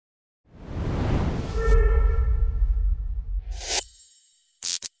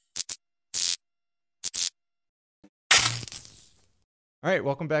All right,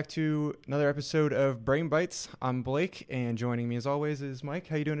 welcome back to another episode of Brain Bites. I'm Blake, and joining me as always is Mike.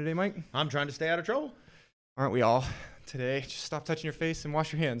 How you doing today, Mike? I'm trying to stay out of trouble. Aren't we all today? Just stop touching your face and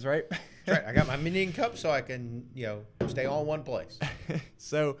wash your hands, right? That's right. I got my mini cup so I can, stay all in one place.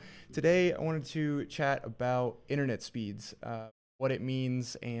 So today I wanted to chat about internet speeds, what it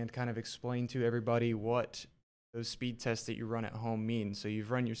means, and kind of explain to everybody what those speed tests that you run at home mean. So you've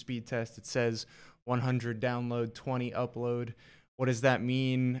run your speed test. It says 100 download, 20 upload. What does that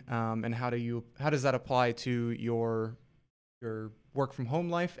mean, and how does that apply to your work from home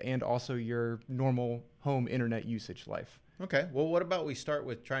life and also your normal home internet usage life? Okay. Well, what about we start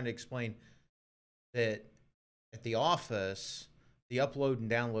with trying to explain that at the office, the upload and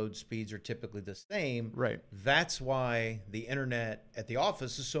download speeds are typically the same. Right. That's why the internet at the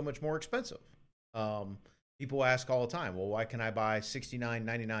office is so much more expensive. People ask all the time, well, why can I buy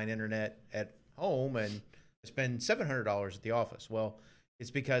 $69.99 internet at home and spend $700 at the office? Well, it's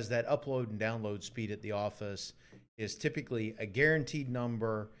because that upload and download speed at the office is typically a guaranteed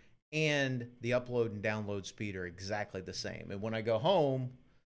number, and the upload and download speed are exactly the same. And when I go home,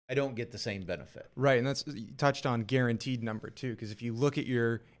 I don't get the same benefit. Right, and you touched on guaranteed number too, because if you look at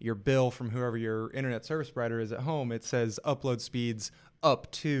your bill from whoever your internet service provider is at home, it says upload speeds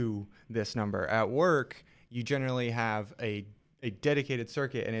up to this number. At work, you generally have a dedicated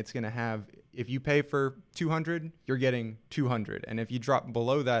circuit, and it's going to have, if you pay for 200, you're getting 200. And if you drop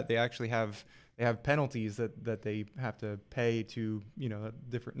below that, they actually have penalties that they have to pay to,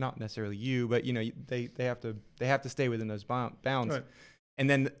 different, not necessarily you, but they have to stay within those bounds. Right. And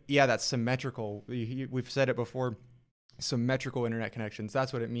then that's symmetrical. We've said it before, symmetrical internet connections.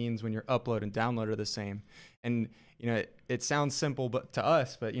 That's what it means when your upload and download are the same. And it sounds simple to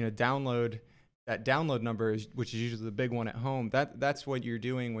us, but that download number which is usually the big one at home. That's what you're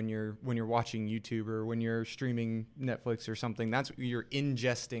doing when you're watching YouTube or when you're streaming Netflix or something. That's you're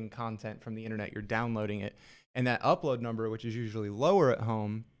ingesting content from the internet. You're downloading it, and that upload number, which is usually lower at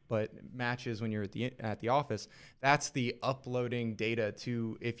home but matches when you're at the office. That's the uploading data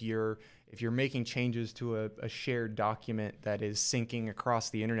to if you're making changes to a shared document that is syncing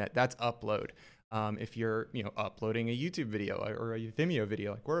across the internet. That's upload. If you're uploading a YouTube video or a Vimeo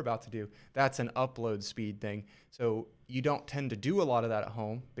video like we're about to do, that's an upload speed thing. So you don't tend to do a lot of that at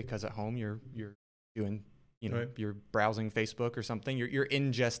home, because at home you're doing Right. You're browsing Facebook or something. You're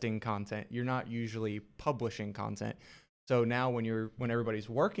ingesting content. You're not usually publishing content. So now when everybody's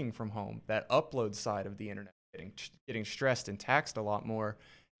working from home, that upload side of the internet getting stressed and taxed a lot more,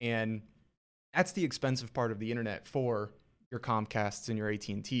 and that's the expensive part of the internet for your Comcasts and your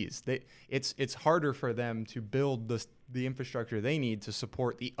AT&Ts. It's harder for them to build the infrastructure they need to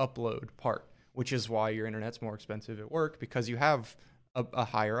support the upload part, which is why your internet's more expensive at work, because you have a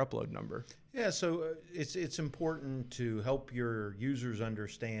higher upload number. Yeah, so it's important to help your users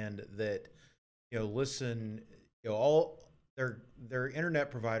understand that, listen, all their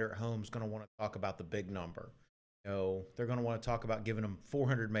internet provider at home is going to want to talk about the big number. They're going to want to talk about giving them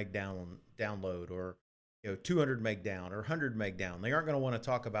 400 meg download, or 200 meg down, or 100 meg down. They aren't going to want to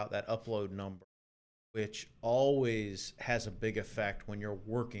talk about that upload number, which always has a big effect when you're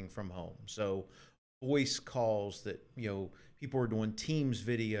working from home. So voice calls that, people are doing Teams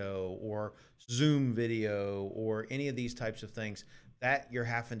video or Zoom video or any of these types of things that you're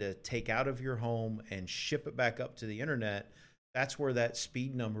having to take out of your home and ship it back up to the internet. That's where that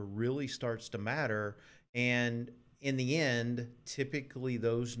speed number really starts to matter. And in the end, typically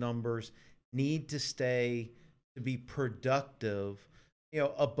those numbers need to stay to be productive,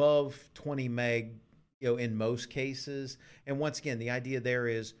 above 20 meg, in most cases. And once again, the idea there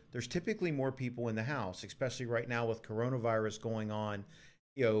is there's typically more people in the house, especially right now with coronavirus going on.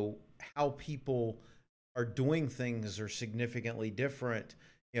 How people are doing things are significantly different.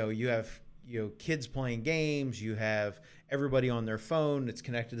 You have kids playing games, you have everybody on their phone that's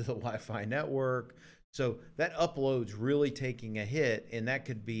connected to the Wi-Fi network. So that upload's really taking a hit, and that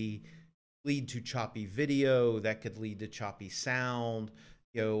could lead to choppy video, that could lead to choppy sound,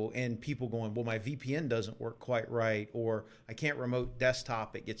 and people going, well, my VPN doesn't work quite right, or I can't remote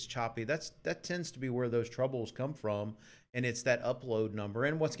desktop, it gets choppy. That tends to be where those troubles come from, and it's that upload number.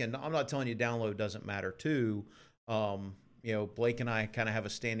 And once again, I'm not telling you download doesn't matter too. Blake and I kind of have a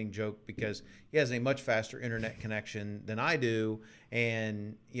standing joke because he has a much faster internet connection than I do,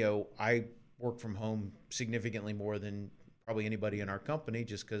 and I work from home significantly more than probably anybody in our company,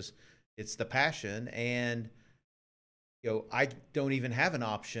 just because it's the passion. And I don't even have an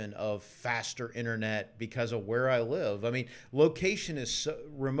option of faster internet because of where I live. I mean, location is so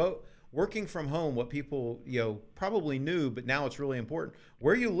remote. Working from home, what people probably knew, but now it's really important.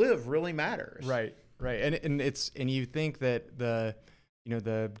 Where you live really matters. Right. And you think that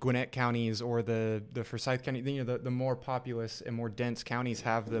the Gwinnett counties or the Forsyth County, the more populous and more dense counties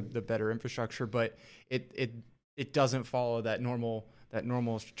have the better infrastructure, but it doesn't follow that normal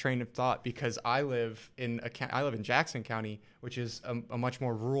train of thought, because I live in Jackson County, which is a much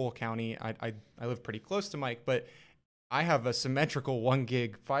more rural county. I live pretty close to Mike, but I have a symmetrical 1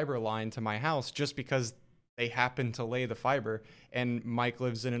 gig fiber line to my house just because they happen to lay the fiber, and Mike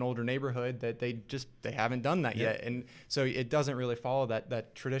lives in an older neighborhood that they haven't done that yet. And so it doesn't really follow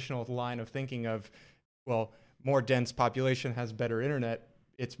that traditional line of thinking of, well, more dense population has better internet.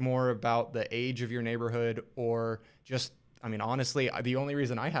 It's more about the age of your neighborhood, or just, I mean, honestly, the only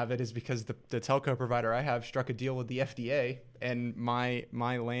reason I have it is because the telco provider I have struck a deal with the FDA, and my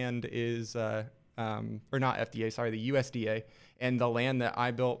land is, or not FDA, sorry, the USDA. And the land that I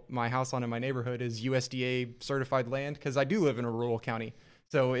built my house on in my neighborhood is USDA certified land, because I do live in a rural county.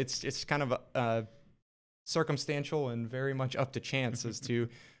 So it's kind of circumstantial and very much up to chance as to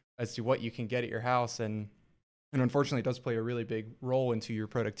what you can get at your house. And unfortunately, it does play a really big role into your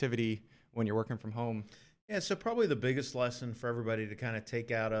productivity when you're working from home. Yeah, so probably the biggest lesson for everybody to kind of take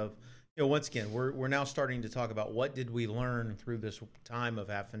out of, once again, we're now starting to talk about what did we learn through this time of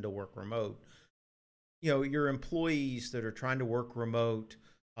having to work remote. Your employees that are trying to work remote,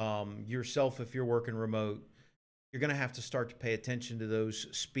 yourself, if you're working remote, you're going to have to start to pay attention to those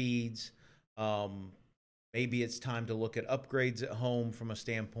speeds. Maybe it's time to look at upgrades at home from a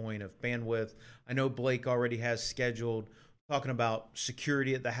standpoint of bandwidth. I know Blake already has scheduled talking about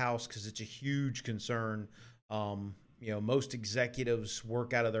security at the house, because it's a huge concern. Most executives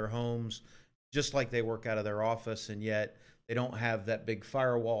work out of their homes just like they work out of their office, and yet they don't have that big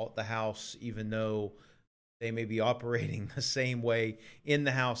firewall at the house, even though they may be operating the same way in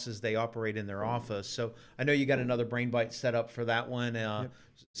the house as they operate in their office. So I know you got another Brain Bite set up for that one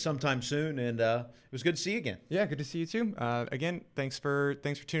sometime soon, and it was good to see you again. Yeah, good to see you too. Again, thanks for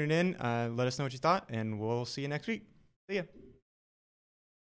tuning in. Let us know what you thought, and we'll see you next week. See ya.